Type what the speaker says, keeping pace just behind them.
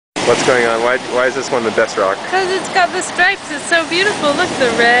What's going on? Why is this one the best rock? Because it's got the stripes. It's so beautiful. Look,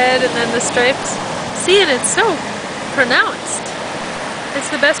 the red and then the stripes. See, and it's so pronounced. It's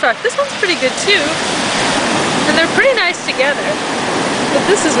the best rock. This one's pretty good too. And they're pretty nice together. But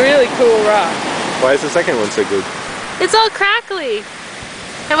this is really cool rock. Why is the second one so good? It's all crackly.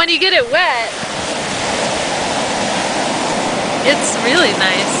 And when you get it wet, it's really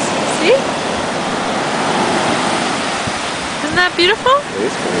nice. See? Isn't that beautiful? It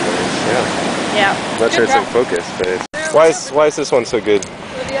is pretty nice, yeah. Yeah. I'm not sure it's in focus, but it's... Why is this one so good?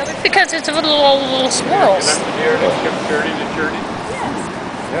 Because it's a little squirrels.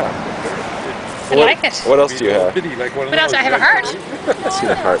 Yeah. I like it. What else do you have? What else? I have a heart. I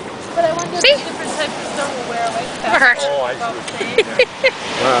see the heart. But I wonder if different types of stone will wear away. I have a heart. Oh, I see.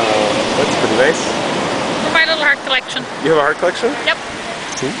 Wow, that's pretty nice. For my little heart collection. You have a heart collection? Yep.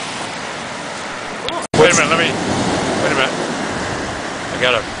 See? Wait a minute, wait a minute. I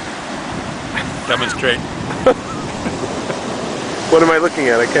gotta demonstrate. What am I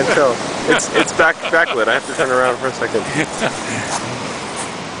looking at? I can't tell. It's backlit. I have to turn around for a second.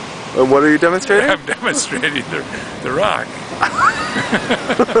 And what are you demonstrating? I'm demonstrating the rock. You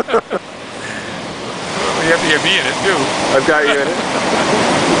have to get me in it too. I've got you in it.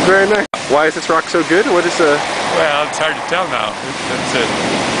 Very nice. Why is this rock so good? What is the... Well, it's hard to tell now.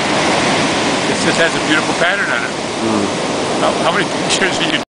 It just has a beautiful pattern on it. How many pictures are you